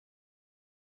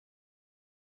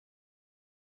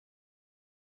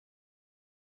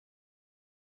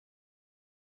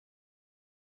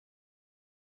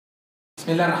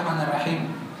بسم الله الرحمن الرحيم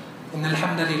إن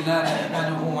الحمد لله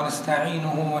نحمده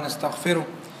ونستعينه ونستغفره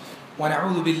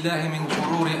ونعوذ بالله من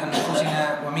شرور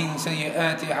أنفسنا ومن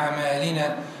سيئات أعمالنا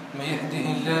من يهده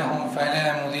الله فلا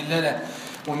مضل له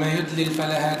ومن يضلل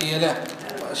فلا هادي له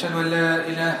وأشهد أن لا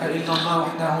إله إلا الله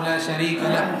وحده لا شريك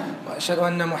له وأشهد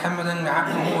أن محمدا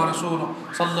عبده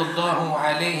ورسوله صلى الله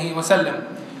عليه وسلم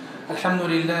الحمد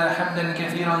لله حمدا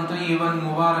كثيرا طيبا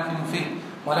مباركا فيه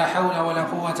ولا حول ولا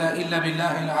قوة إلا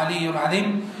بالله العلي العظيم.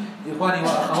 إخواني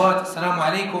وأخوات السلام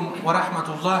عليكم ورحمة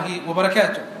الله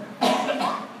وبركاته.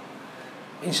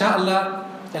 Inshallah,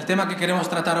 el tema que queremos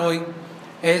tratar hoy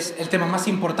es el tema más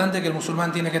importante que el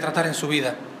musulmán tiene que tratar en su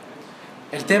vida.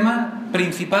 El tema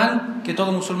principal que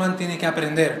todo musulmán tiene que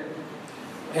aprender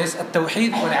es el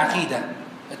tawhid o la aqida.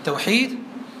 El tawhid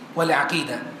o la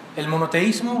aqida, el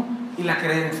monoteísmo y la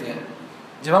creencia.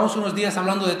 Llevamos unos días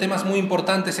hablando de temas muy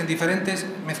importantes en diferentes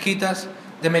mezquitas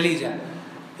de Melilla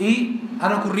y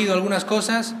han ocurrido algunas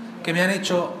cosas que me han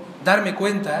hecho darme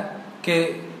cuenta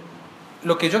que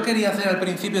lo que yo quería hacer al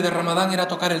principio de Ramadán era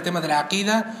tocar el tema de la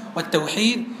aqida o el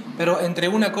tawhid, pero entre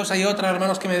una cosa y otra,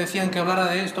 hermanos que me decían que hablara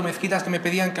de esto, mezquitas que me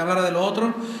pedían que hablara de lo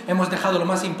otro, hemos dejado lo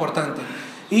más importante.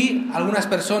 Y algunas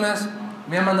personas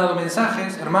me han mandado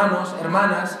mensajes, hermanos,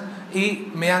 hermanas, y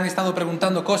me han estado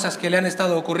preguntando cosas que le han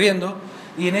estado ocurriendo,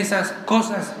 y en esas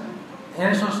cosas, en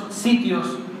esos sitios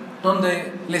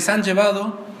donde les han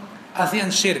llevado, hacían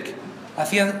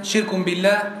shirkun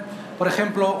billah. Por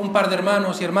ejemplo, un par de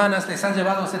hermanos y hermanas les han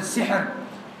llevado a hacer sihr,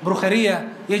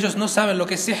 brujería, y ellos no saben lo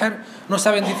que es sihr, no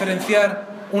saben diferenciar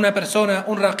una persona,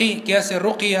 un raqí que hace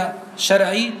ruqya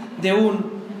shar'i de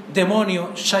un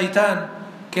demonio, shaitán,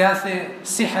 que hace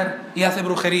sihr y hace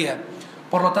brujería.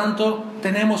 Por lo tanto,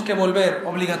 tenemos que volver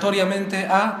obligatoriamente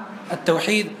a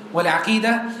al-tawhid o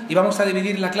al-aqida, y vamos a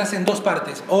dividir la clase en dos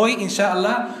partes. Hoy,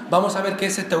 inshallah, vamos a ver qué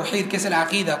es el tawhid, qué es el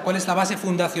aqida, cuál es la base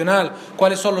fundacional,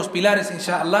 cuáles son los pilares,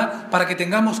 inshallah, para que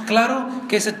tengamos claro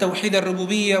qué es el tawhid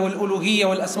al-rububiyya o el-uluhiyya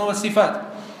o el-asma wa sifat.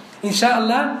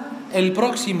 Inshallah, el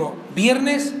próximo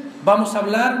viernes vamos a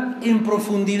hablar en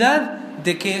profundidad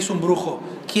de qué es un brujo,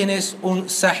 quién es un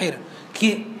sahir,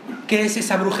 qué es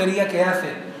esa brujería que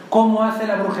hace, cómo hace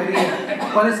la brujería,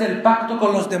 cuál es el pacto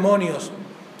con los demonios.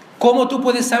 ¿Cómo tú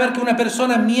puedes saber que una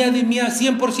persona mía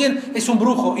 100% es un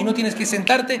brujo y no tienes que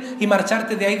sentarte y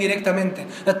marcharte de ahí directamente?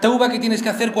 La tauba que tienes que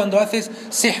hacer cuando haces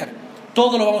sihr.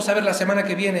 Todo lo vamos a ver la semana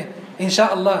que viene,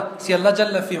 inshallah, si Allah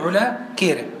Jalla fi'ula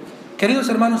quiere. Queridos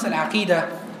hermanos, el aqida,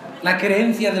 la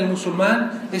creencia del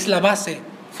musulmán, es la base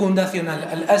fundacional.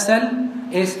 El asal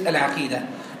es el aqida.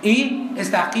 Y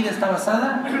esta aqida está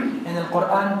basada en el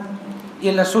Corán y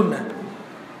en la Sunnah.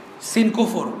 Sin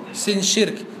kufur, sin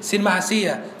shirk, sin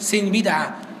ma'asiyah, sin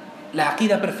bid'a. La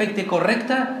aqida perfecta y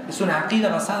correcta es una aqida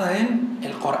basada en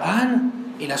el Corán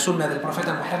y la Sunnah del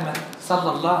profeta Muhammad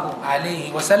sallallahu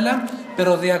alayhi wa sallam,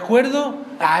 pero de acuerdo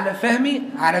a ala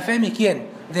fahmi ¿quién?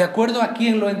 De acuerdo a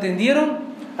quién lo entendieron,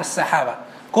 as sahaba.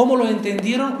 ¿Cómo lo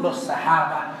entendieron los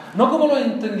sahaba? No como lo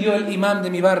entendió el imam de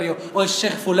mi barrio, o el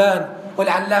sheikh fulán, o el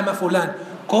allama fulán.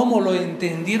 ¿Cómo lo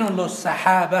entendieron los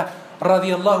sahaba?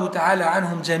 Radiyallahu ta'ala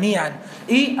anhum jami'an,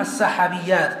 y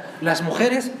as-sahabiyat, las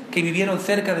mujeres que vivieron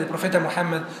cerca del profeta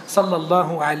Muhammad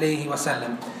sallallahu alayhi wa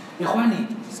sallam. Ikhwani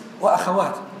wa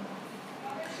akhawat,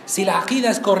 si la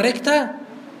aqida es correcta,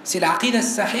 si la aqida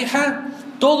es sahiha,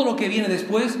 todo lo que viene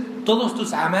después, todos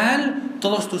tus amal,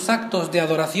 todos tus actos de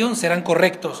adoración serán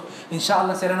correctos.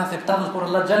 Inshallah serán aceptados por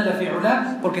Allah Jalla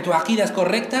fi'ula, porque tu aqida es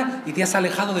correcta y te has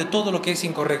alejado de todo lo que es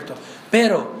incorrecto.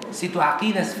 Pero si tu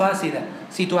aqida es fácida,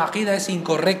 si tu aqida es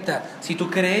incorrecta, si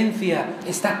tu creencia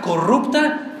está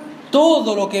corrupta,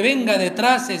 todo lo que venga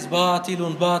detrás es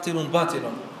batilun.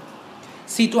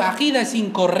 Si tu aqida es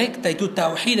incorrecta y tu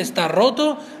tawhid está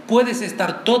roto, puedes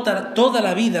estar toda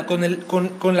la vida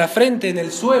con la frente en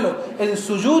el suelo, en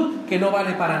sujud, que no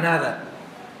vale para nada.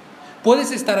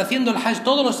 Puedes estar haciendo el hajj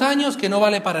todos los años, que no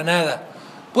vale para nada.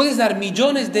 Puedes dar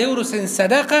millones de euros en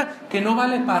sadaqa, que no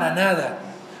vale para nada.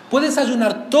 Puedes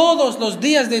ayunar todos los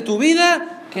días de tu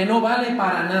vida, que no vale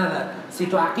para nada. Si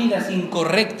tu aqida es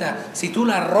incorrecta, si tú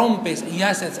la rompes y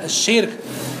haces el shirk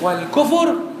o el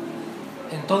kufur,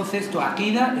 entonces tu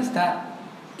aqida está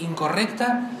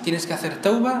incorrecta, tienes que hacer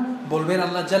tauba, volver a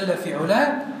Allah Jalla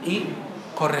fi'ula y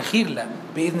corregirla,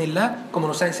 bi'idhnillah, como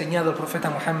nos ha enseñado el profeta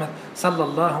Muhammad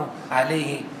sallallahu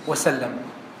alayhi wa sallam.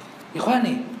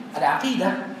 Ikhwani, la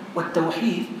aqida o el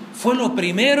tawhid fue lo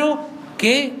primero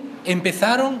que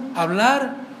empezaron a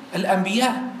hablar el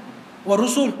anbiya o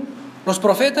rusul. Los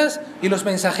profetas y los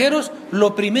mensajeros,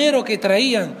 lo primero que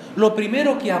traían, lo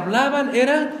primero que hablaban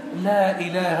era la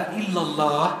ilaha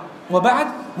illallah, وبعد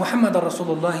محمد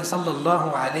رسول الله صلى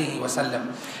الله عليه وسلم.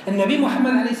 El Nabi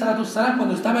Muhammad alayhi salatu wassalam,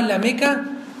 cuando estaba en la Meca,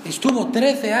 estuvo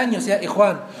 13 años ya,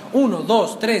 Juan. 1,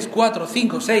 2, 3, 4,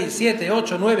 5, 6, 7,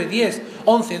 8, 9, 10,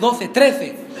 11, 12,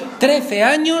 13. 13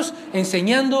 años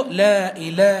enseñando la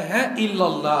ilaha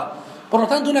illallah. Por lo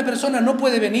tanto, una persona no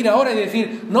puede venir ahora y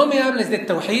decir, no me hables de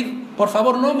tawhid, por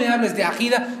favor no me hables de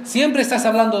aqida, siempre estás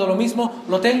hablando de lo mismo,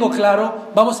 lo tengo claro,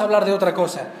 vamos a hablar de otra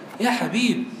cosa. Ya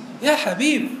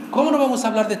Habib, ¿cómo no vamos a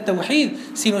hablar de tawhid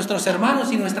si nuestros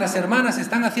hermanos y nuestras hermanas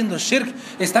están haciendo shirk,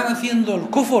 están haciendo el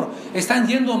kufr, están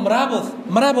yendo a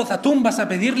mraboz, a tumbas a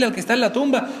pedirle al que está en la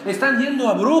tumba, están yendo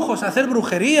a brujos a hacer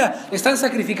brujería, están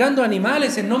sacrificando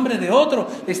animales en nombre de otro,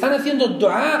 están haciendo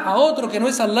dua a otro que no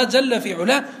es Allah Jalla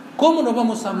fi'ula? ¿Cómo no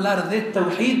vamos a hablar de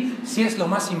tawhid si es lo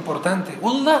más importante?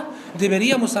 Wallah,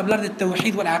 deberíamos hablar de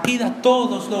tawhid wal aqida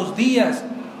todos los días.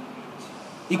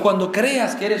 Y cuando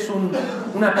creas que eres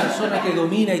una persona que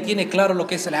domina y tiene claro lo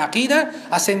que es la aqida,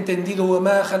 has entendido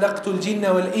وَمَا خَلَقْتُ الْجِنَّ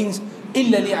وَالْإِنسَ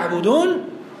إِلَّا لِيَعْبُدُونَ,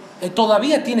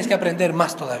 todavía tienes que aprender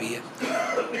más todavía.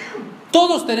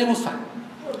 Todos tenemos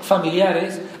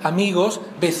familiares, amigos,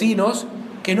 vecinos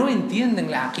que no entienden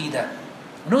la aqida,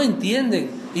 no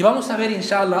entienden. Y vamos a ver,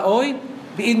 inshallah, hoy,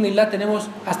 bi'idhnillah, tenemos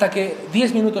hasta que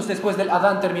 10 minutos después del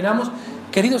adán terminamos.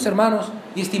 Queridos hermanos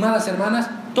y estimadas hermanas,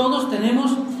 todos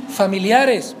tenemos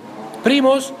familiares,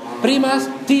 primos, primas,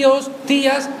 tíos,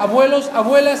 tías, abuelos,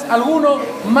 abuelas, alguno,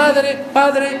 madre,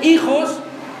 padre, hijos,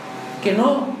 que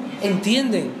no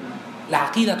entienden la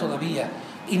aqida todavía.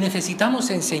 Y necesitamos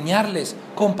enseñarles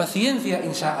con paciencia,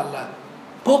 inshallah,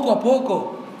 poco a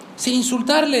poco, sin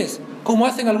insultarles, como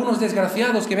hacen algunos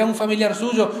desgraciados que vean a un familiar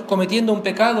suyo cometiendo un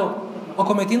pecado o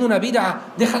cometiendo una bid'a,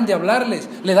 dejan de hablarles,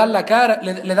 le dan la cara,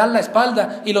 le dan la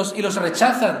espalda y los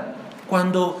rechazan.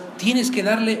 Cuando tienes que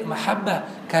darle mahabba,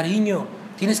 cariño,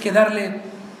 tienes que darle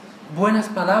buenas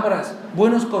palabras,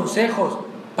 buenos consejos.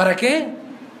 ¿Para qué?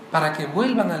 Para que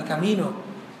vuelvan al camino.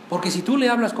 Porque si tú le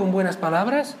hablas con buenas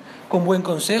palabras, con buen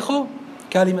consejo,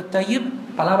 kalimat tayyib,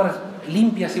 palabras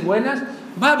limpias y buenas,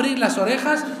 va a abrir las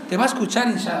orejas, te va a escuchar,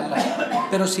 inshallah.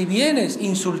 Pero si vienes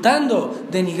insultando,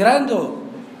 denigrando,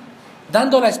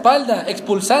 dando la espalda,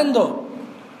 expulsando,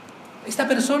 esta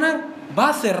persona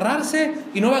va a cerrarse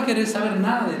y no va a querer saber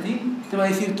nada de ti. Te va a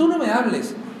decir, tú no me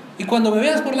hables, y cuando me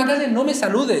veas por la calle no me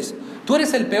saludes, tú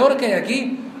eres el peor que hay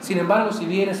aquí. Sin embargo, si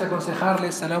vienes a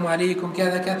aconsejarles, salamu alaikum,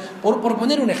 por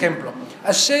poner un ejemplo,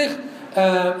 el Sheikh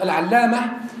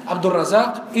al-Allama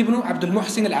Abdurrazaq ibn Abdul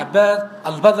Muhsin al-Abbad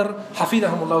al-Badr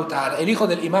hafidahumullah ta'ala, el hijo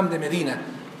del imam de Medina,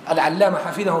 al-Allama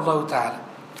hafidahumullah ta'ala,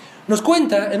 nos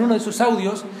cuenta en uno de sus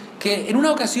audios que en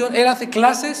una ocasión él hace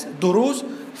clases, Durûs,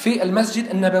 fi el Masjid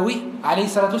al-Nabawi, alayhi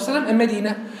salatu wassalam, en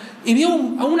Medina, y vio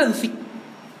a un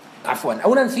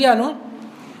anciano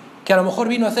que a lo mejor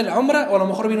vino a hacer la umra o a lo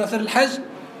mejor vino a hacer el hajj,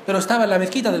 pero estaba en la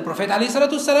mezquita del profeta alayhi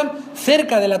salatu wassalam,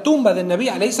 cerca de la tumba del Nabi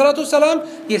alayhi salatu wassalam,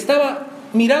 y estaba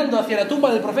mirando hacia la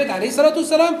tumba del profeta alayhi salatu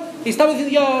wassalam, y estaba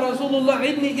diciendo, ya Rasulullah,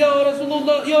 idni, ya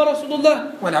Rasulullah, ya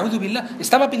Rasulullah, wa na'udhu billah.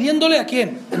 Estaba pidiéndole a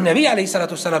quién, el Nabi alayhi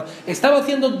salatu wassalam. Estaba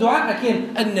haciendo dua a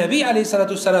quién, el Nabi alayhi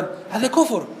salatu wassalam. Hada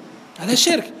kufr, hada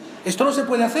shirk, esto no se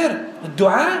puede hacer.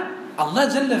 Dua Allah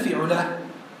Jalla fi'ula.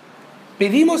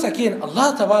 Pedimos a quién,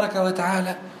 Allah tabaraka wa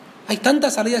ta'ala. Hay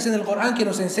tantas salidas en el Corán que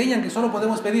nos enseñan que solo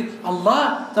podemos pedir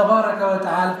Allah tabaraka wa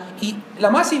ta'ala, y la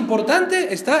más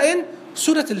importante está en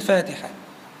Surat al-Fatiha.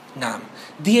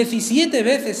 17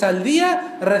 veces al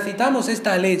día recitamos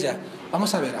esta aleya.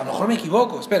 Vamos a ver, a lo mejor me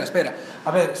equivoco. Espera.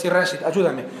 A ver, si Rashid,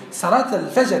 ayúdame. Salat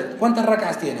al-Fajr, ¿cuántas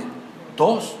rak'as tiene?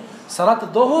 2. Salat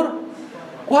al-Dhuhr,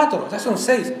 4, ya son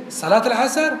 6. Salat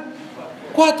al-Asr,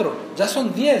 4, ya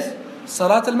son 10.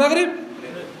 Salat al-Maghrib,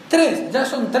 3, ya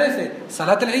son 13.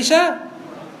 Salat al-Isha,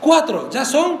 4, ya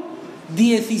son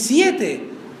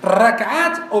 17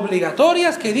 rak'at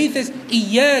obligatorias que dices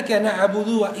Iyyaka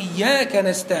na'budu wa iyyaka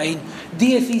nasta'in.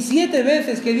 17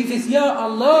 veces que dices, ya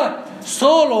Allah,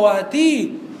 solo a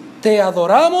ti te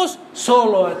adoramos,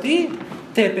 solo a ti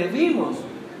te pedimos.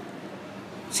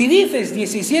 Si dices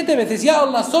 17 veces, ya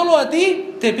Allah, solo a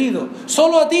ti te pido,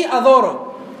 solo a ti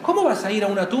adoro, ¿cómo vas a ir a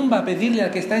una tumba a pedirle al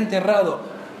que está enterrado?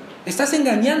 Estás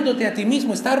engañándote a ti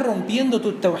mismo, estás rompiendo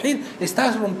tu tawhid,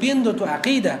 estás rompiendo tu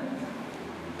aqida.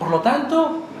 Por lo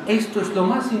tanto, esto es lo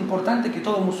más importante que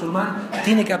todo musulmán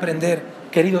tiene que aprender,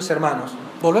 queridos hermanos.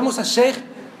 Volvemos a Sheikh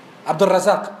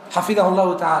Abdurrazaq,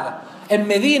 hafidahullah ta'ala. En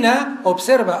Medina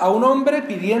observa a un hombre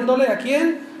pidiéndole a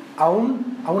quién, a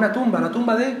una tumba, la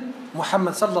tumba de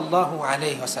Muhammad sallallahu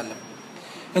alayhi wa sallam.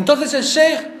 Entonces el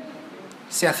Sheikh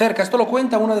se acerca, esto lo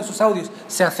cuenta uno de sus audios,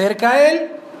 se acerca a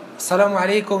él, salamu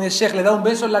alaikum, y el Sheikh le da un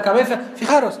beso en la cabeza.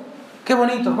 Fijaros, Qué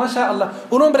bonito, mashallah.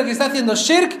 Un hombre que está haciendo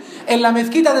shirk en la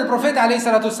mezquita del profeta alayhi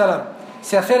salatu wassalam.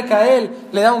 Se acerca a él,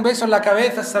 le da un beso en la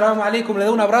cabeza, assalamu alaikum, le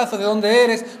da un abrazo, ¿de dónde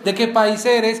eres? ¿De qué país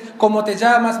eres? ¿Cómo te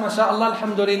llamas? Mashallah,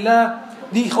 alhamdulillah.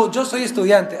 Dijo, yo soy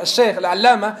estudiante. El sheikh, el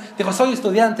allama, dijo, soy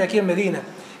estudiante aquí en Medina.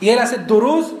 Y él hace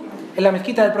durûs en la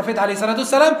mezquita del profeta alayhi salatu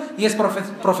wassalam y es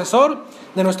profesor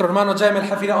de nuestro hermano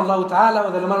Jamil hafidahullah ta'ala,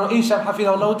 o del hermano Isham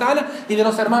hafidahullah ta'ala, y de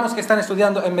los hermanos que están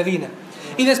estudiando en Medina.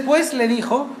 Y después le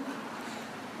dijo,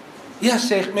 ya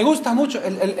sheikh, me gusta mucho,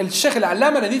 el sheikh, el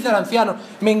allama, le dice al anciano,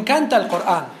 me encanta el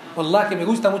Corán, wallah que me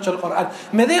gusta mucho el Corán,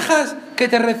 ¿me dejas que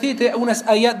te recite unas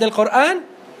ayat del Corán?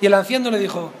 Y el anciano le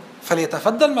dijo,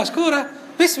 falyatafaddal mashkura,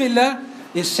 bismillah.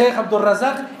 Y el sheikh Abdul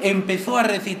Razak empezó a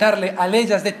recitarle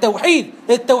aleyas de tawhid,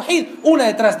 una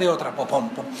detrás de otra. Pom, pom,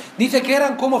 pom. Dice que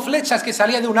eran como flechas que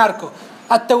salían de un arco,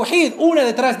 at tawhid, una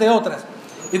detrás de otras.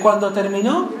 Y cuando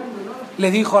terminó, le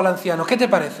dijo al anciano, ¿qué te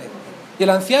parece? Y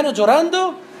el anciano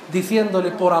llorando,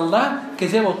 diciéndole, por Allah, que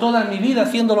llevo toda mi vida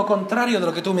haciendo lo contrario de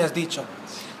lo que tú me has dicho.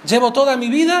 Llevo toda mi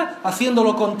vida haciendo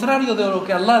lo contrario de lo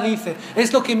que Allah dice.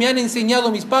 Es lo que me han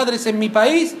enseñado mis padres en mi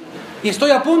país y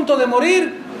estoy a punto de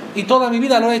morir y toda mi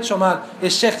vida lo he hecho mal. El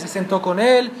sheikh se sentó con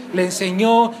él, le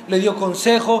enseñó, le dio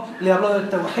consejo, le habló del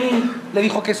tawhid, le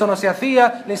dijo que eso no se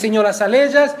hacía, le enseñó las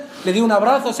aleyas, le dio un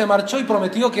abrazo, se marchó y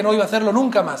prometió que no iba a hacerlo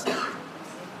nunca más.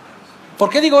 ¿Por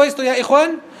qué digo esto, ya,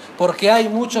 Juan? Porque hay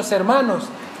muchos hermanos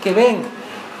que ven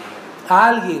a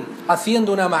alguien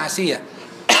haciendo una ma'asía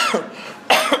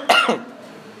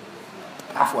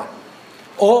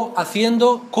o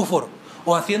haciendo kufur,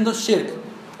 o haciendo shirk,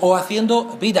 o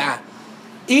haciendo bid'ah,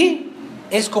 y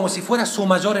es como si fuera su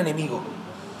mayor enemigo,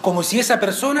 como si esa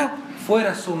persona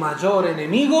fuera su mayor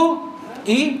enemigo,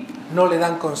 y no le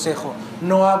dan consejo,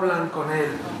 no hablan con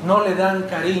él, no le dan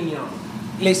cariño,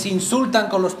 les insultan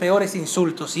con los peores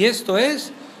insultos. Y esto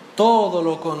es todo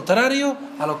lo contrario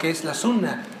a lo que es la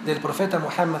sunna del profeta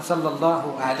Muhammad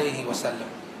sallallahu alayhi wa sallam.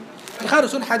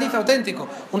 Fijaros, un hadith auténtico,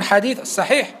 un hadith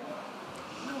sahih.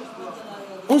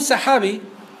 Un sahabi,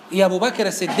 y Abu Bakr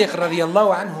as-Siddiq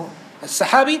radiyallahu anhu, el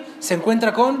sahabi se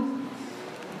encuentra con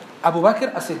Abu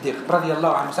Bakr as-Siddiq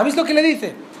radiyallahu anhu. ¿Sabéis lo que le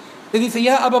dice? Le dice,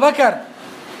 ya Abu Bakr,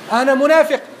 ana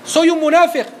munafiq, soy un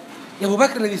munafiq. Y Abu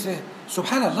Bakr le dice,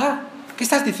 subhanallah, ¿qué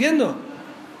estás diciendo?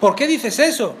 ¿Por qué dices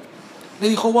eso? Le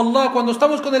dijo, wallah, cuando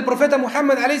estamos con el profeta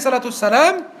Muhammad alayhi salatu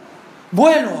wassalam,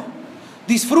 bueno,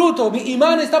 disfruto, mi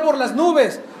imán está por las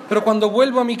nubes, pero cuando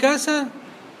vuelvo a mi casa,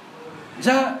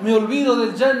 ya me olvido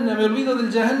del Jannah, me olvido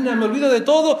del Jahannam, me olvido de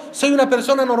todo, soy una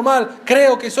persona normal,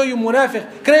 creo que soy un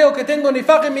munafiq, creo que tengo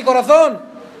nifaq en mi corazón.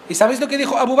 ¿Y sabéis lo que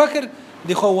dijo Abu Bakr?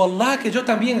 Dijo, wallah, que yo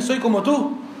también soy como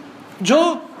tú,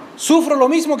 yo sufro lo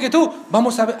mismo que tú.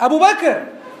 Vamos a ver, Abu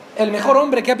Bakr, el mejor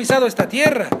hombre que ha pisado esta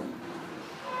tierra.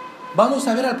 Vamos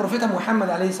a ver al profeta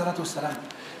Muhammad alayhi salatu wassalam.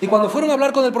 Y cuando fueron a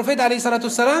hablar con el profeta alayhi salatu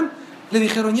wassalam, le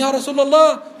dijeron, ya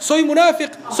Rasulullah, soy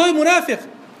munafiq, soy munafiq.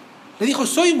 Le dijo,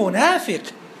 soy munafiq.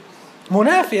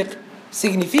 Munafiq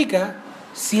significa,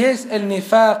 si es el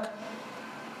nifaq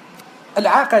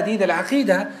al-aqadi, de la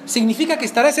aqida, significa que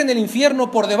estarás en el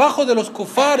infierno por debajo de los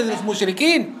kufar y de los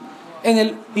mushrikin, en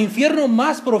el infierno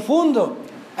más profundo.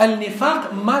 El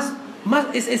nifaq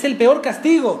es el peor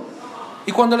castigo.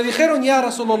 Y cuando le dijeron, ya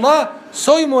Rasulullah,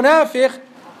 soy munafiq,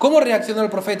 ¿cómo reaccionó el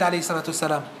profeta alayhi salatu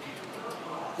wassalam?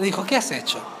 Le dijo, ¿qué has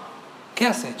hecho? ¿Qué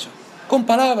has hecho? Con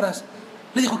palabras.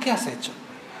 Le dijo, ¿qué has hecho?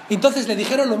 Entonces le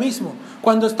dijeron lo mismo.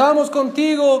 Cuando estábamos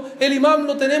contigo, el imam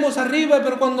lo tenemos arriba,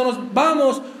 pero cuando nos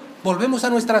vamos, volvemos a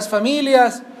nuestras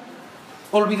familias,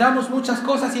 olvidamos muchas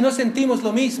cosas y no sentimos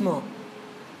lo mismo.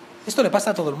 Esto le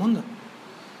pasa a todo el mundo.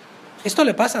 Esto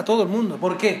le pasa a todo el mundo.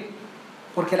 ¿Por qué?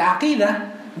 Porque la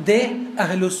aqida de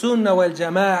Ahlus Sunnah wal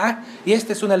Jama'ah, y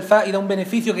este es un al-fa'ida, un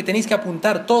beneficio que tenéis que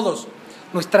apuntar todos.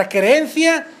 Nuestra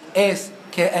creencia es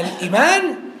que el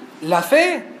imán, la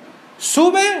fe,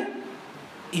 sube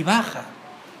y baja.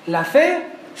 La fe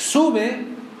sube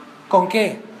 ¿con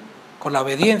qué? Con la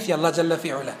obediencia a Allah Jalla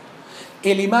fi'ula.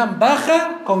 El imán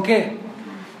baja ¿con qué?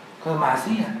 Con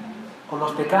ma'asiyah, con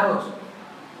los pecados.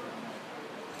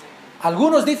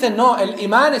 Algunos dicen, no, el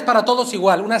imán es para todos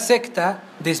igual. Una secta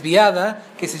desviada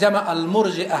que se llama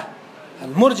al-Murji'ah.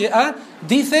 Al-Murji'ah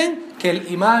dicen que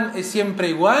el imán es siempre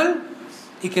igual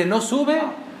y que no sube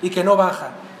y que no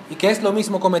baja. Y que es lo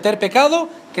mismo cometer pecado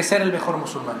que ser el mejor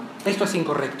musulmán. Esto es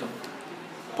incorrecto.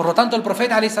 Por lo tanto, el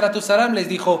profeta alayhi salatu wassalam les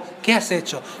dijo, ¿qué has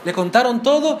hecho? Le contaron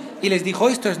todo y les dijo,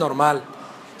 esto es normal.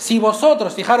 Si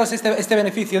vosotros, fijaros este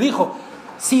beneficio, dijo,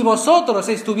 si vosotros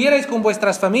estuvierais con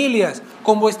vuestras familias,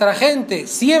 con vuestra gente,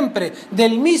 siempre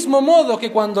del mismo modo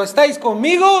que cuando estáis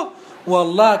conmigo,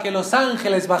 wallah, que los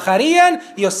ángeles bajarían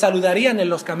y os saludarían en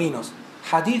los caminos.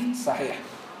 hadith sahih.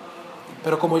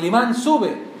 Pero como el imán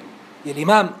sube, y el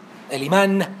imán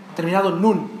terminado en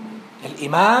nun, el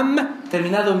imam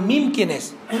terminado en mim, ¿quién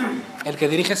es? El que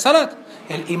dirige salat.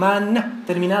 El imán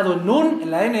terminado en nun,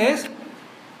 en la n, es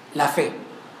la fe.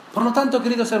 Por lo tanto,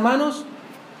 queridos hermanos,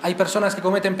 hay personas que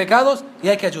cometen pecados y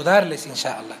hay que ayudarles,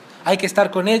 inshallah. Hay que estar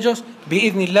con ellos,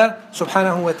 bi'idhnillah,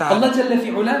 subhanahu wa ta'ala. Allah Jalla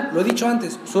fi'ula, lo he dicho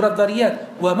antes, Surah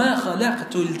Dariyat, وَمَا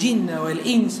خَلَقْتُ الْجِنَّ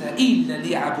وَالْإِنسَ إِلَّا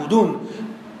لِيَعْبُدُونَ.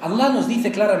 Allah nos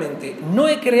dice claramente, no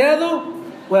he creado,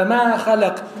 وَمَا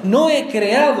خَلَقْ, no he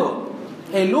creado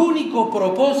el único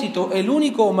propósito, el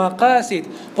único maqasid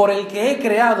por el que he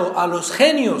creado a los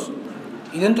genios.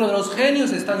 Y dentro de los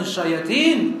genios están los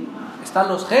shayatín, están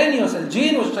los genios, el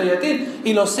jinn, los shayatín,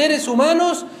 y los seres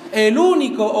humanos. El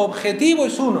único objetivo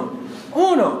es uno,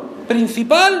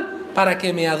 principal, para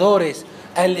que me adores.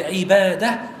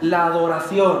 Al-ibadah, la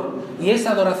adoración. Y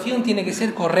esa adoración tiene que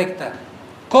ser correcta.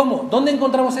 ¿Cómo? ¿Dónde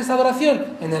encontramos esa adoración?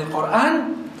 En el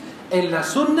Corán, en la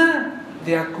Sunna,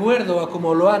 de acuerdo a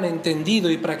como lo han entendido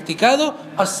y practicado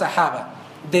as-sahaba.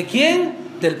 ¿De quién?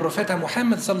 Del profeta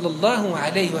Muhammad sallallahu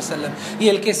alayhi wa sallam. Y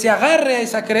el que se agarre a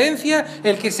esa creencia,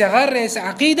 el que se agarre a esa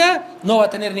aqida, no va a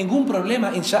tener ningún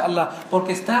problema, inshallah,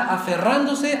 porque está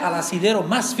aferrándose al asidero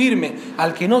más firme,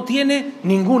 al que no tiene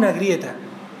ninguna grieta.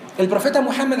 El profeta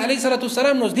Muhammad alayhi salatu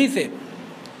salam nos dice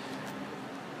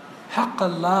haqq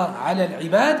Allah ala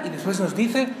al-ibad, y después nos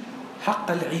dice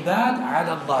haqq al-ibad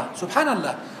ala Allah.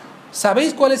 Subhanallah.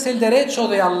 ¿Sabéis cuál es el derecho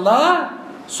de Allah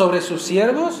sobre sus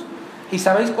siervos? ¿Y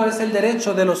sabéis cuál es el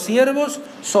derecho de los siervos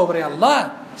sobre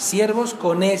Allah? Siervos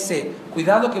con S.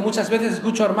 Cuidado, que muchas veces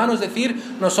escucho hermanos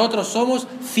decir, nosotros somos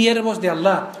siervos de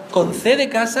Allah. Con C de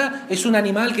casa es un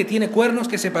animal que tiene cuernos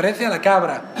que se parece a la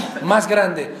cabra, más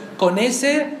grande. Con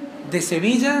S de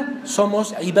Sevilla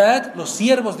somos ibad, los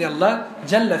siervos de Allah,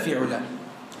 Jalla fi'ula.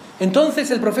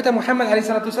 Entonces el profeta Muhammad alayhi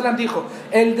salatu salam dijo,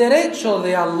 el derecho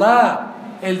de Allah,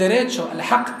 el derecho, el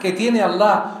haqq que tiene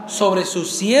Allah sobre sus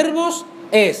siervos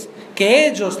es que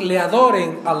ellos le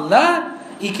adoren a Allah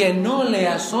y que no le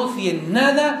asocien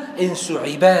nada en su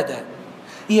ibadah.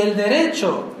 Y el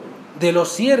derecho de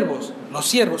los siervos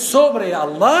sobre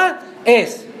Allah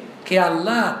es que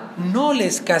Allah no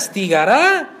les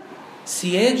castigará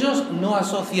si ellos no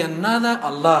asocian nada a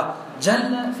Allah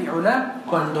Jalla fi'ula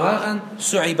cuando hagan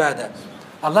su ibadah.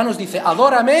 Allah nos dice,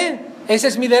 adórame, ese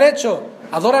es mi derecho,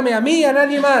 adórame a mí y a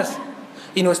nadie más.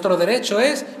 Y nuestro derecho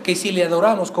es que si le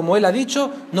adoramos como Él ha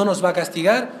dicho, no nos va a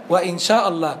castigar. Wa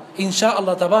insha'Allah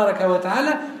tabaraka wa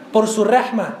ta'ala, por su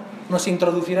rahma, nos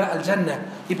introducirá al Jannah.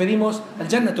 Y pedimos al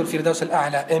Jannatul Firdaus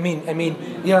al-A'la. Amén,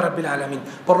 amén, ya Rabbil Alamin.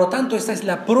 Por lo tanto, esta es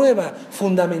la prueba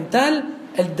fundamental,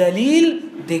 el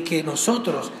dalil de que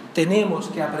nosotros tenemos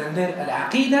que aprender la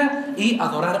aqida y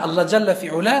adorar a Allah Jalla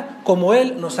fi'ula como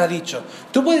Él nos ha dicho.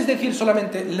 Tú puedes decir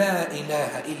solamente La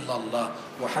ilaha illallah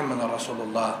Muhammadur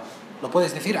Rasulullah. Lo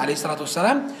puedes decir, alayhi salatu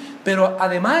wassalam, pero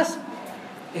además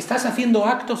estás haciendo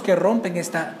actos que rompen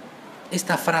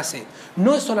esta frase.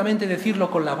 No es solamente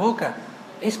decirlo con la boca,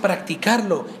 es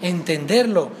practicarlo,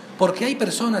 entenderlo, porque hay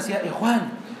personas, ya Juan,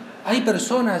 hay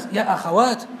personas, ya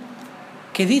Akhawat,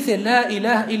 que dicen la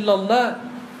ilaha illallah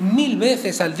 1000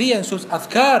 veces al día en sus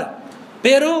azkar,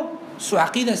 pero su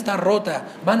aqida está rota.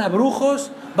 Van a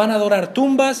brujos, van a adorar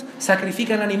tumbas,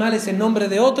 sacrifican animales en nombre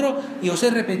de otro. Y os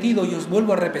he repetido y os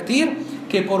vuelvo a repetir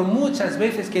que por muchas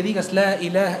veces que digas la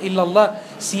ilaha illallah,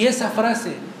 si esa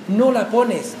frase no la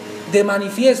pones de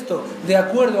manifiesto de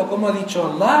acuerdo a como ha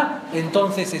dicho Allah,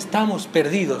 entonces estamos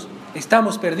perdidos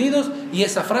y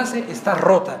esa frase está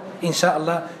rota,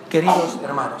 inshallah, queridos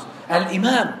hermanos.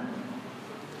 Al-Imam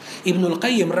Ibn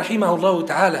al-Qayyim rahimahullah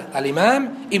ta'ala,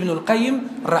 al-Imam Ibn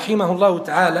al-Qayyim rahimahullah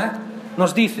ta'ala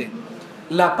nos dice,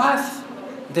 la paz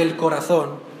del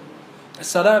corazón,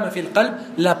 salama fil qalb,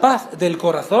 la paz del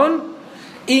corazón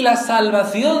y la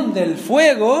salvación del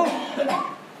fuego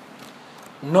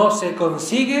no se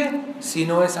consigue si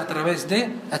no es a través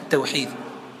de at-tawhid.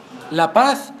 La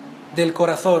paz del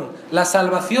corazón, la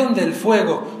salvación del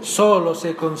fuego solo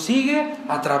se consigue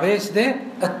a través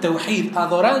de at-tawhid,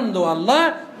 adorando a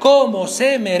Allah como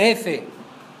se merece.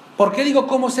 ¿Por qué digo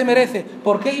cómo se merece?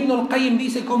 ¿Por qué Ibn al-Qayyim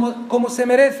dice cómo se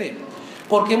merece?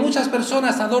 Porque muchas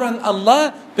personas adoran a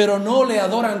Allah, pero no le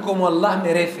adoran como Allah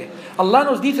merece. Allah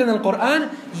nos dice en el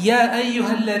Corán, Ya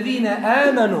ayyuhalladhina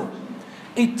amanu,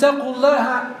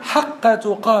 ittaqullaha haqqa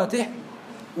tuqatih,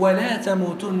 wa la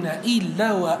tamutunna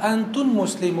illa wa antum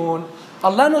muslimun.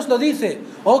 Allah nos lo dice,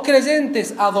 oh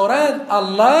creyentes, adorad a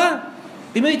Allah,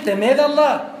 primero temed a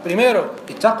Allah, primero,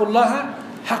 ittaqullaha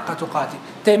haqqa tuqatih,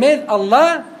 temed a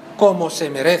Allah como se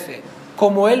merece,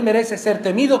 como Él merece ser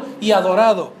temido y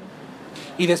adorado.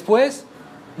 Y después,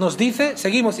 nos dice,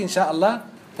 seguimos inshallah,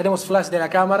 tenemos flash de la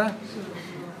cámara,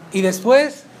 y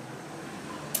después,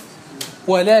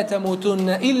 وَلَا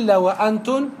تَمُوتُنَّ إِلَّا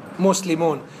وَأَنْتُمْ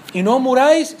مُسْلِمُونَ, y no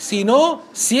muráis sino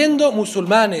siendo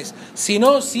musulmanes,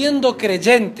 sino siendo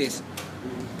creyentes.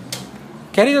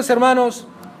 Queridos hermanos,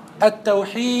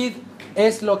 el-Tawhid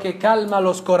es lo que calma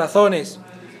los corazones.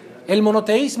 El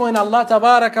monoteísmo en Allah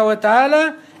Tabaraka wa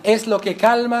Ta'ala es lo que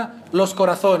calma los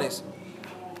corazones.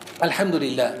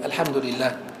 Alhamdulillah,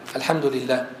 alhamdulillah,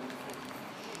 alhamdulillah.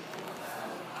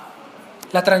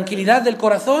 La tranquilidad del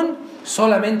corazón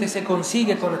solamente se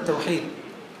consigue con el Tawhid.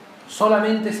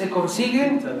 Solamente se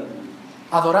consigue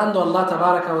adorando a Allah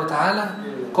Tabaraka wa Ta'ala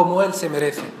como Él se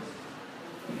merece.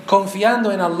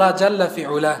 Confiando en Allah Jalla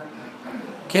fi'ula.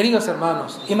 Queridos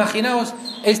hermanos, imaginaos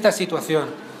esta situación.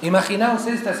 Imaginaos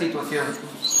esta situación.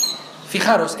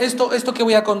 Fijaros, esto que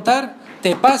voy a contar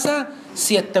te pasa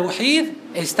si el Tawhid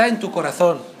está en tu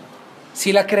corazón.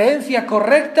 Si la creencia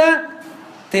correcta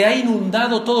te ha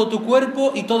inundado todo tu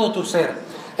cuerpo y todo tu ser.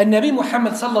 El Nabi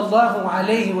Muhammad sallallahu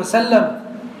alayhi wa sallam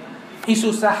y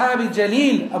su sahabi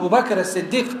Jalil, Abu Bakr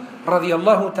as-Siddiq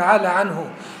radiyallahu ta'ala anhu,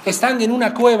 están en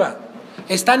una cueva,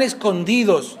 están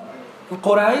escondidos.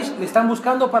 Quraysh le están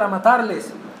buscando para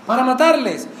matarles,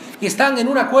 y están en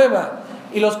una cueva,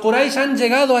 y los Quraysh han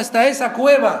llegado hasta esa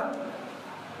cueva,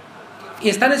 y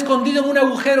están escondidos en un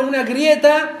agujero, una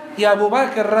grieta, y Abu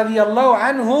Bakr radiyallahu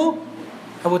anhu,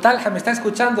 Abu Talha me está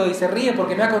escuchando y se ríe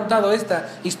porque me ha contado esta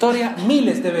historia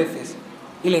miles de veces,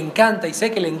 y le encanta, y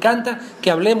sé que le encanta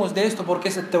que hablemos de esto porque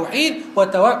es el Tawhid o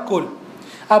el Tawakkul.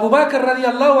 Abu Bakr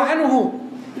radiyallahu anhu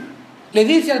le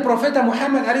dice al profeta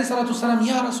Muhammad alayhi salatu salam: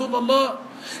 Ya Rasulullah,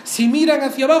 si miran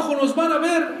hacia abajo nos van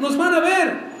a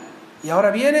ver. Y ahora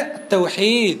viene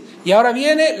Tawhid, y ahora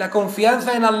viene la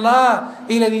confianza en Allah,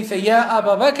 y le dice: Ya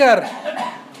Abu Bakr,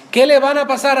 ¿qué le van a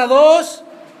pasar a dos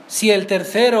si el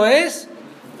tercero es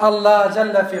Allah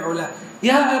Jalla fi'ula?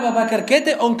 Ya Abu Bakr,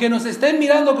 aunque nos estén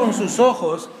mirando con sus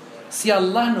ojos, si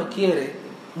Allah no quiere,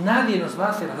 nadie nos va a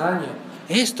hacer daño.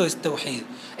 Esto es Tawhid.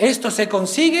 Esto se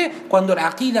consigue cuando la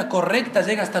aqida correcta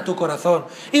llega hasta tu corazón.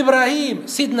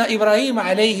 Sidna Ibrahim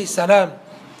alayhi salam,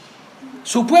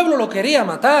 su pueblo lo quería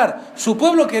matar, su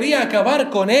pueblo quería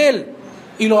acabar con él,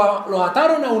 y lo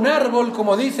ataron a un árbol,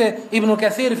 como dice Ibn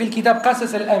Kathir fil Kitab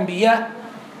Qasas al-Anbiya,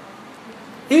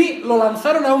 y lo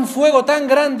lanzaron a un fuego tan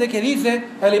grande que dice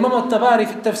el Imam al-Tabari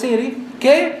fil Tafsiri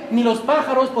que ni los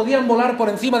pájaros podían volar por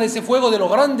encima de ese fuego, de lo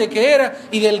grande que era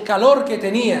y del calor que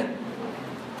tenía.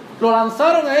 Lo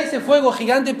lanzaron a ese fuego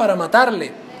gigante para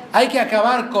matarle. Hay que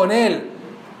acabar con él.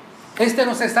 Este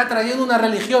nos está trayendo una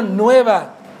religión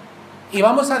nueva, y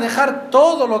vamos a dejar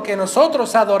todo lo que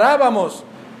nosotros adorábamos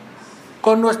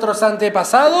con nuestros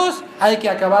antepasados. Hay que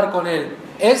acabar con él.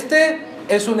 Este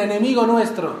es un enemigo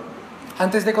nuestro.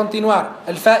 Antes de continuar,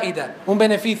 el faida, un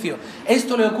beneficio.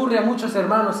 Esto le ocurre a muchos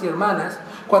hermanos y hermanas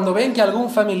cuando ven que algún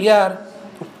familiar,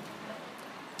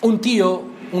 un tío,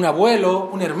 un abuelo,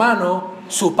 un hermano,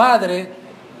 su padre,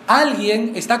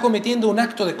 alguien está cometiendo un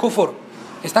acto de kufr,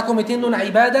 está cometiendo una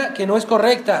ibada que no es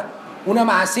correcta, una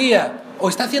ma'asía, o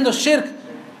está haciendo shirk,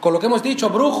 con lo que hemos dicho,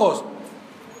 brujos,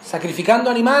 sacrificando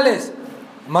animales,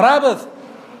 marabad,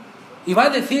 y va a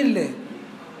decirle: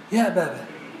 ya baba,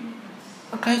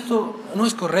 acá esto no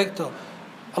es correcto,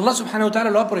 Allah subhanahu wa ta'ala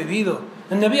lo ha prohibido,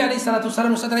 el Nabi alayhi salatu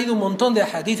wasalam nos ha traído un montón de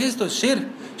hadith, esto es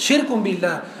shirkun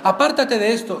billah, apártate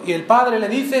de esto. Y el padre le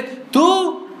dice,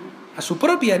 tú, a su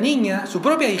propia niña, su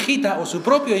propia hijita o su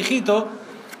propio hijito,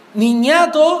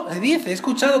 niñato, le dice, he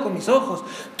escuchado con mis ojos,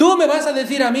 tú me vas a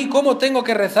decir a mí cómo tengo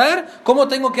que rezar, cómo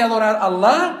tengo que adorar a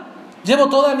Allah, llevo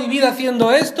toda mi vida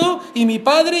haciendo esto, y mi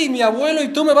padre y mi abuelo, y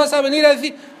tú me vas a venir a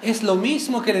decir. Es lo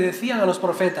mismo que le decían a los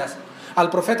profetas. Al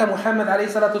profeta Muhammad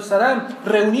alayhi salatu salam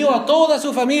reunió a toda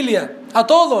su familia, a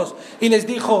todos, y les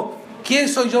dijo: ¿quién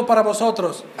soy yo para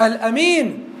vosotros?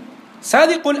 Al-Amin,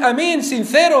 Sadiqul Amin,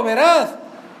 sincero, veraz.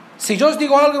 Si yo os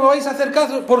digo algo, ¿me vais a hacer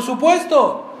caso? Por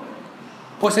supuesto.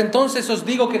 Pues entonces os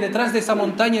digo que detrás de esa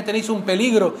montaña tenéis un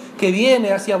peligro que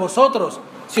viene hacia vosotros.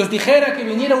 Si os dijera que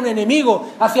viniera un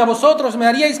enemigo hacia vosotros, ¿me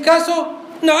haríais caso?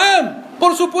 ¡Naam!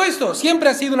 Por supuesto, siempre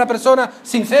has sido una persona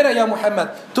sincera, ya Muhammad.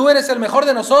 Tú eres el mejor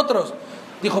de nosotros.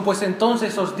 Dijo: pues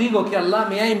entonces os digo que Allah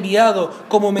me ha enviado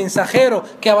como mensajero,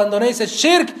 que abandonéis el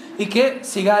shirk y que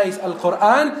sigáis al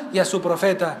Corán y a su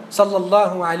profeta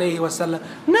sallallahu alayhi wa sallam.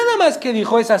 Nada más que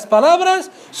dijo esas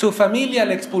palabras, su familia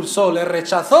le expulsó, le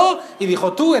rechazó y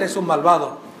dijo: tú eres un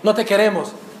malvado, no te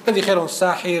queremos. Le dijeron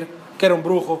sahir, que era un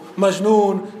brujo,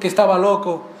 majnun, que estaba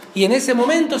loco, y en ese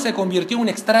momento se convirtió en un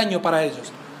extraño para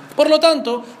ellos. Por lo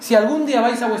tanto, si algún día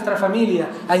vais a vuestra familia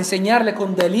a enseñarle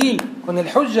con dalil, con el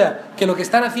hujja, que lo que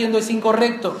están haciendo es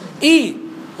incorrecto, y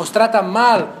os tratan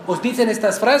mal, os dicen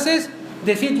estas frases,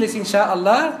 decidles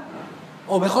insha'Allah,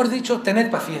 o mejor dicho, tened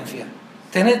paciencia,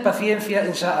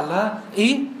 insha'Allah,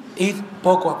 y id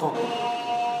poco a poco.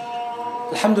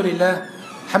 Alhamdulillah,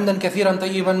 hamdan kathiran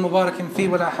tayyiban mubarakan fi,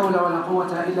 wa la hawla wa la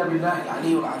quwwata illa billahi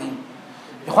al-aliyyil azim.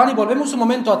 Y Juan, y volvemos un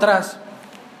momento atrás.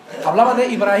 Hablaba de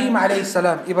Ibrahim alayhi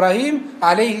salam. Ibrahim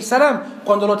alayhi salam,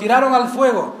 cuando lo tiraron al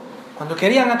fuego, cuando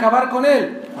querían acabar con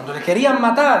él, cuando le querían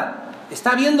matar,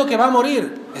 está viendo que va a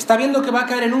morir, está viendo que va a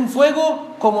caer en un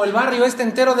fuego como el barrio este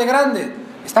entero de grande,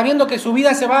 está viendo que su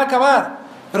vida se va a acabar,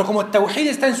 pero como el tawhid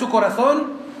está en su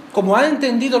corazón, como ha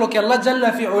entendido lo que Allah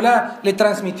Jalla fi'ula le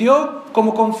transmitió,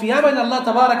 como confiaba en Allah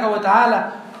Tabaraka wa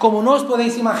Ta'ala, como no os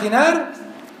podéis imaginar,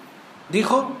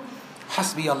 dijo: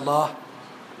 Hasbi Allah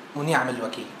wa ni'mal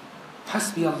wakil.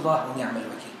 Hasbi Allah wa ni'mal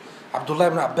wakil. Abdullah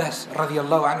ibn Abbas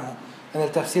radiyallahu anhu, en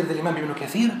el tafsir del imam Ibn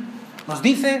Kathir, nos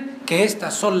dice que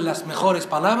estas son las mejores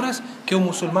palabras que un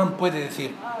musulmán puede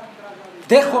decir.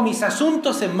 Dejo mis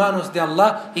asuntos en manos de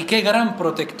Allah, y qué gran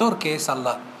protector que es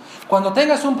Allah. Cuando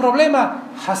tengas un problema,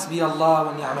 Hasbi Allah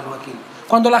wa ni'mal wakil.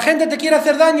 Cuando la gente te quiera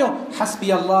hacer daño,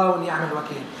 Hasbi Allah wa ni'mal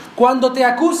wakil. Cuando te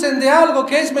acusen de algo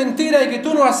que es mentira y que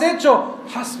tú no has hecho,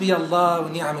 Hasbi Allah wa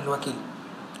ni'mal wakil.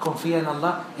 Confía en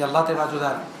Allah y Allah te va a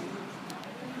ayudar.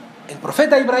 El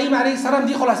profeta Ibrahim alayhi salam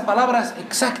dijo las palabras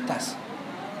exactas.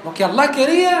 Lo que Allah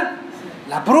quería,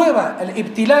 la prueba, el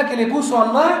ibtilá que le puso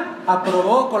Allah,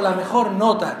 aprobó con la mejor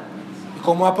nota. Y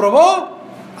como aprobó,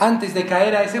 antes de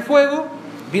caer a ese fuego,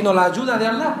 vino la ayuda de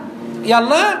Allah. Y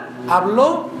Allah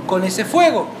habló con ese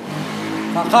fuego.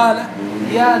 Faqala,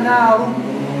 ya naru.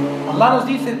 Allah nos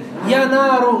dice: ya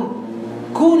naru,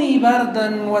 kuni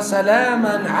bardan wa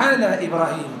salaman ala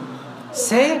Ibrahim.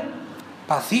 Sé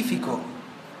pacífico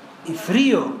y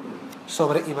frío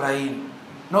sobre Ibrahim.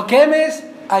 No quemes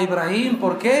a Ibrahim.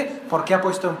 ¿Por qué? Porque ha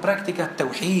puesto en práctica el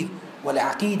tawhid, wal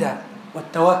aqida, wal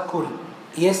tawakkul.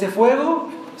 Y ese fuego,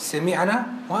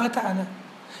 sami'na wa ata'na.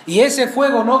 Y ese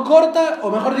fuego no corta, o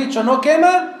mejor dicho, no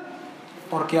quema,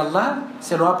 porque Allah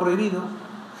se lo ha prohibido.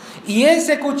 Y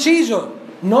ese cuchillo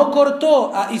no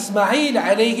cortó a Ismail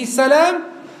alayhi salam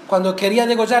cuando quería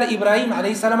degollar Ibrahim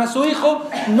alayhi salam a su hijo,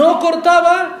 no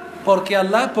cortaba porque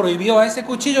Allah prohibió a ese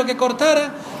cuchillo que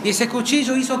cortara, y ese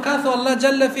cuchillo hizo caso a Allah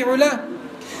Jalla fi'ula.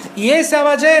 Y esa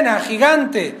ballena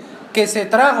gigante que se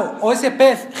tragó, o ese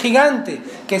pez gigante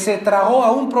que se tragó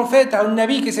a un profeta, a un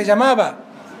nabí que se llamaba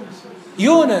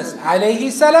Yunus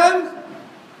alayhi salam,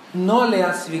 no le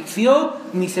asfixió,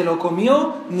 ni se lo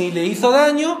comió, ni le hizo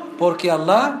daño, porque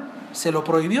Allah se lo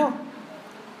prohibió.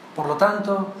 Por lo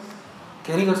tanto,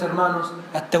 queridos hermanos,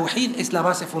 el tawhid es la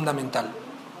base fundamental.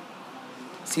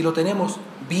 Si lo tenemos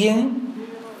bien,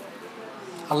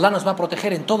 Allah nos va a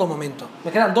proteger en todo momento.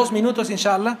 Me quedan 2 minutos,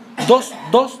 inshallah.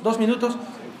 2 minutos.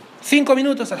 5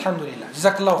 minutos, alhamdulillah.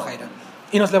 Jazakallahu khairan.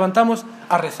 Y nos levantamos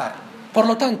a rezar. Por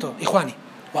lo tanto, ikhwani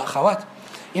wa akhawat,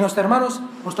 y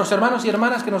nuestros hermanos y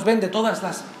hermanas que nos ven de todas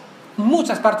las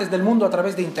muchas partes del mundo a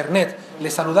través de internet,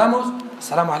 les saludamos.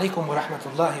 Assalamu alaikum wa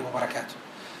rahmatullahi wa barakatuh.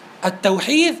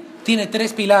 At-tawhid tiene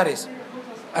 3 pilares.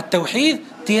 At-tawhid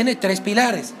tiene 3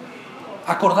 pilares.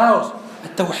 Acordaos: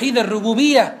 at-tawhid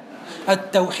al-rububiyyah,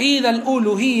 at-tawhid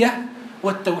al-uluhiyyah,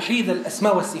 wa at-tawhid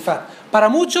al-asma wa sifat. Para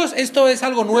muchos esto es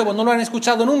algo nuevo, no lo han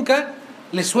escuchado nunca,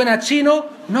 les suena chino.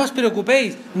 No os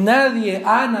preocupéis, nadie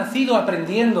ha nacido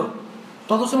aprendiendo.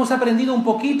 Todos hemos aprendido un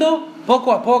poquito,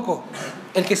 poco a poco.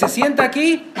 El que se sienta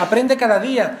aquí aprende cada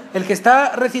día. El que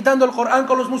está recitando el Corán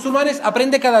con los musulmanes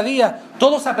aprende cada día.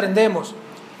 Todos aprendemos.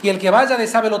 Y el que vaya de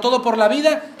sábelo todo por la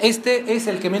vida, este es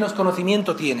el que menos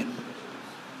conocimiento tiene.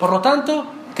 Por lo tanto,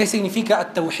 ¿qué significa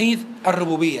at-tawhid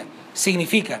ar-rububiyyah?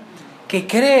 Significa que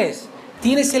crees,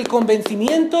 tienes el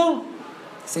convencimiento,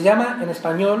 se llama en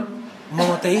español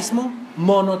monoteísmo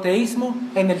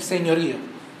en el señorío.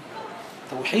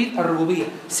 Tawhid ar-rububiyyah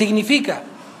significa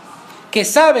que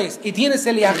sabes y tienes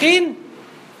el yaqín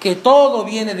que todo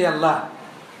viene de Allah.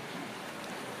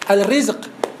 El rizq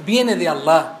viene de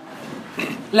Allah.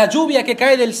 La lluvia que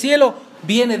cae del cielo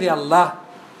viene de Allah.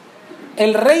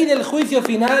 El rey del juicio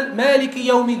final, Malik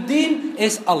yawmiddin,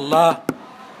 es Allah.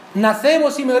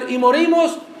 Nacemos y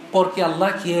morimos porque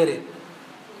Allah quiere.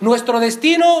 Nuestro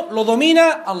destino lo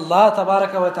domina Allah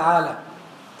tabaraka wa ta'ala.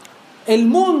 El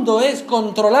mundo es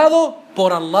controlado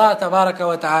por Allah tabaraka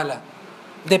wa ta'ala.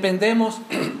 Dependemos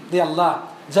de Allah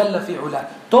Jalla fi'ula.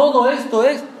 Todo esto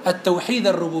es at-tawhid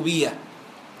ar-rububiyyah.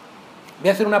 Voy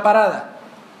a hacer una parada,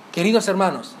 queridos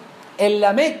hermanos. En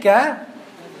la Meca,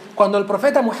 cuando el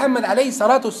profeta Muhammad alayhi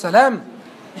salatu salam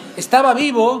estaba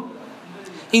vivo,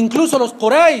 incluso los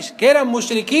Quraysh, que eran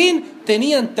mushrikín,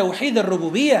 tenían tawhid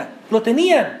ar-rububiyyah. Lo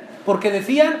tenían porque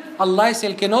decían: Allah es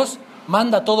el que nos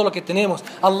manda todo lo que tenemos.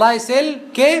 Allah es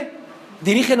el que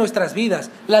dirige nuestras vidas.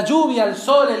 La lluvia, el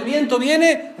sol, el viento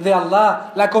viene de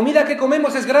Allah. La comida que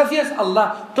comemos es gracias a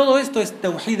Allah. Todo esto es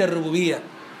tawhid al-rububiyya.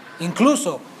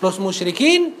 Incluso los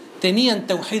mushrikín tenían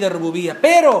tawhid al-rububiyya.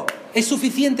 Pero, ¿es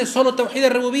suficiente solo tawhid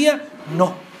al-rububiyya?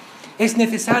 No. Es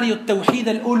necesario tawhid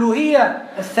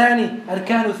al-uluhiyya, al-thani,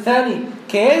 arkanu al-thani,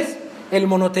 que es el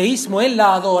monoteísmo, es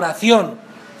la adoración,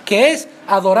 que es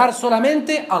adorar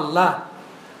solamente a Allah,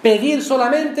 pedir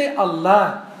solamente a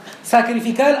Allah,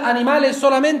 sacrificar animales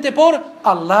solamente por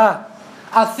Allah,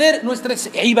 hacer nuestras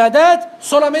ibadat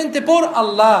solamente por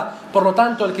Allah. Por lo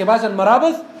tanto, el que vaya al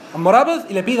Marabad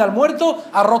y le pida al muerto,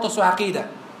 ha roto su aqida.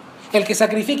 El que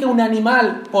sacrifique un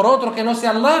animal por otro que no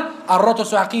sea Allah, ha roto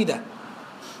su aqida.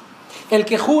 El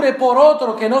que jure por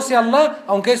otro que no sea Allah,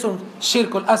 aunque es un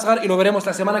shirk al-asghar, y lo veremos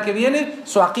la semana que viene,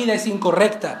 su aqida es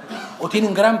incorrecta o tiene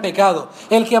un gran pecado.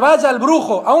 El que vaya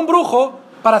a un brujo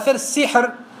para hacer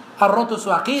sihr, ha roto su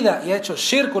aqida y ha hecho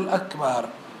shirk al-akbar.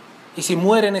 Y si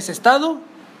muere en ese estado,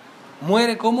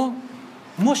 muere como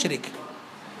mushrik.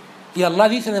 Y Allah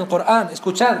dice en el Corán,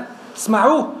 escuchad,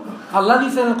 sma'u, Allah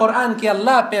dice en el Corán que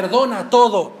Allah perdona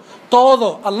todo.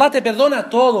 Todo, Allah te perdona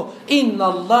todo. Inna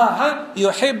Allah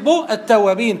yuhibbu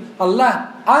at-tawwabin.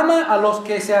 Allah ama a los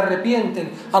que se arrepienten.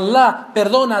 Allah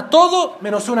perdona todo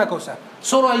menos una cosa.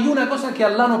 Solo hay una cosa que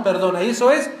Allah no perdona, y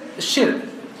eso es shirk.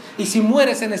 Y si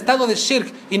mueres en estado de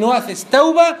shirk y no haces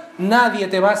tauba, nadie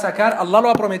te va a sacar, Allah lo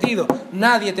ha prometido,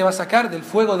 nadie te va a sacar del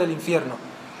fuego del infierno.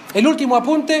 El último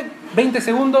apunte, 20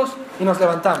 segundos y nos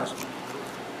levantamos.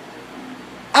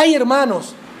 Hay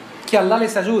hermanos que Allah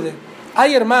les ayude.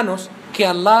 Hay hermanos que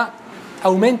Allah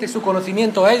aumente su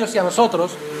conocimiento a ellos y a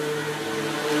nosotros,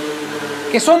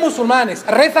 que son musulmanes,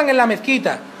 rezan en la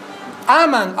mezquita,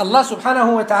 aman a Allah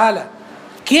subhanahu wa ta'ala,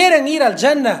 quieren ir al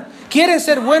Jannah, quieren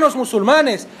ser buenos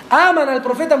musulmanes, aman al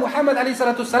profeta Muhammad alayhi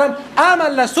salatu salam,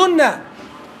 aman la sunnah,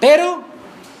 pero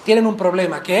tienen un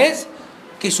problema, que es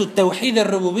que su tawhid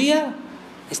al-rububiyya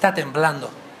está temblando.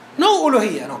 No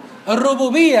uluhiyya, no,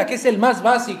 al-rububiyya, que es el más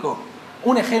básico.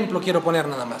 Un ejemplo quiero poner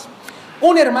nada más.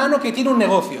 Un hermano que tiene un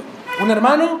negocio. Un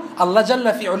hermano, Allah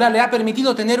Jalla fi'ula, le ha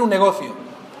permitido tener un negocio.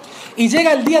 Y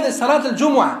llega el día de Salat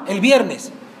al-Jumu'ah, el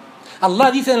viernes.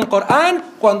 Allah dice en el Corán,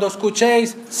 cuando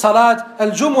escuchéis Salat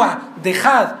al-Jumu'ah,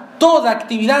 dejad toda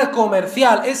actividad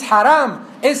comercial, es haram.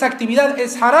 Esa actividad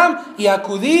es haram y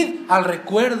acudid al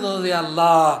recuerdo de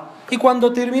Allah. Y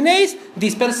cuando terminéis,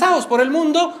 dispersaos por el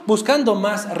mundo buscando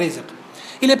más rizq.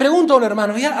 Y le pregunto a un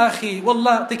hermano, ya aji,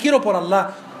 wallah, te quiero por Allah.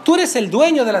 Tú eres el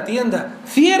dueño de la tienda,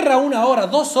 cierra 1 hora,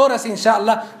 2 horas,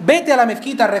 inshallah, vete a la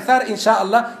mezquita a rezar,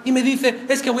 inshallah, y me dice,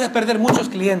 es que voy a perder muchos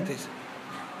clientes.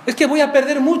 Es que voy a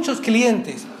perder muchos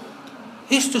clientes.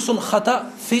 Esto es un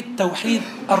khata fi tawhid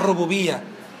ar-rububiyya.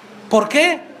 ¿Por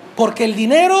qué? Porque el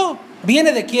dinero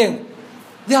viene ¿de quién?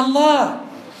 De Allah.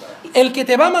 El que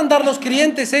te va a mandar los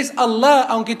clientes es Allah,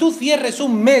 aunque tú cierres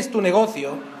un mes tu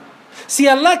negocio. Si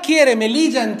Allah quiere,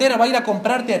 Melilla entera va a ir a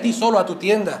comprarte a ti solo a tu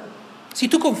tienda. Si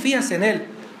tú confías en Él,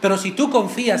 pero si tú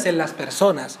confías en las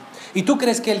personas y tú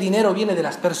crees que el dinero viene de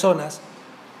las personas,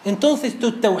 entonces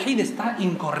tu tawhid está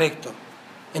incorrecto.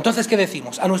 Entonces, ¿qué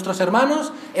decimos? A nuestros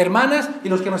hermanos, hermanas y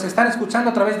los que nos están escuchando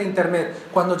a través de internet,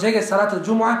 cuando llegue Salat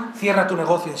al-Jumu'ah, cierra tu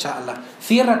negocio, inshallah.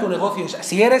 Cierra tu negocio, inshallah.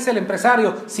 Si eres el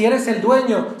empresario, si eres el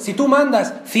dueño, si tú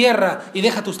mandas, cierra y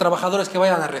deja a tus trabajadores que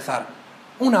vayan a rezar.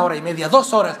 1 hora y media,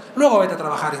 2 horas, luego vete a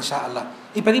trabajar, inshallah.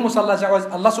 Y pedimos a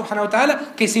Allah subhanahu wa ta'ala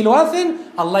que si lo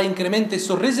hacen, Allah incremente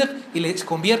su rizq y les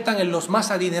conviertan en los más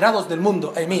adinerados del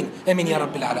mundo. Amén. Amén ya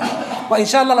Rabbil Alamin.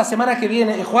 Inshallah, la semana que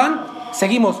viene, Juan,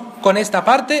 seguimos con esta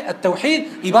parte, el tawhid,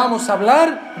 y vamos a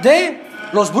hablar de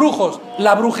los brujos,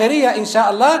 la brujería,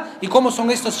 inshallah, y cómo son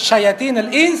estos shayatin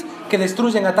al-ins que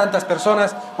destruyen a tantas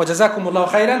personas. Wa jazakumullahu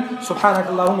khairan.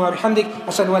 Subhanakallahumma wa bihamdik,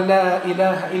 ashhadu an la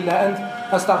ilaha illa ant,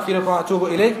 astaghfiruka wa atubu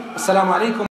ilayk. Assalamu alaikum.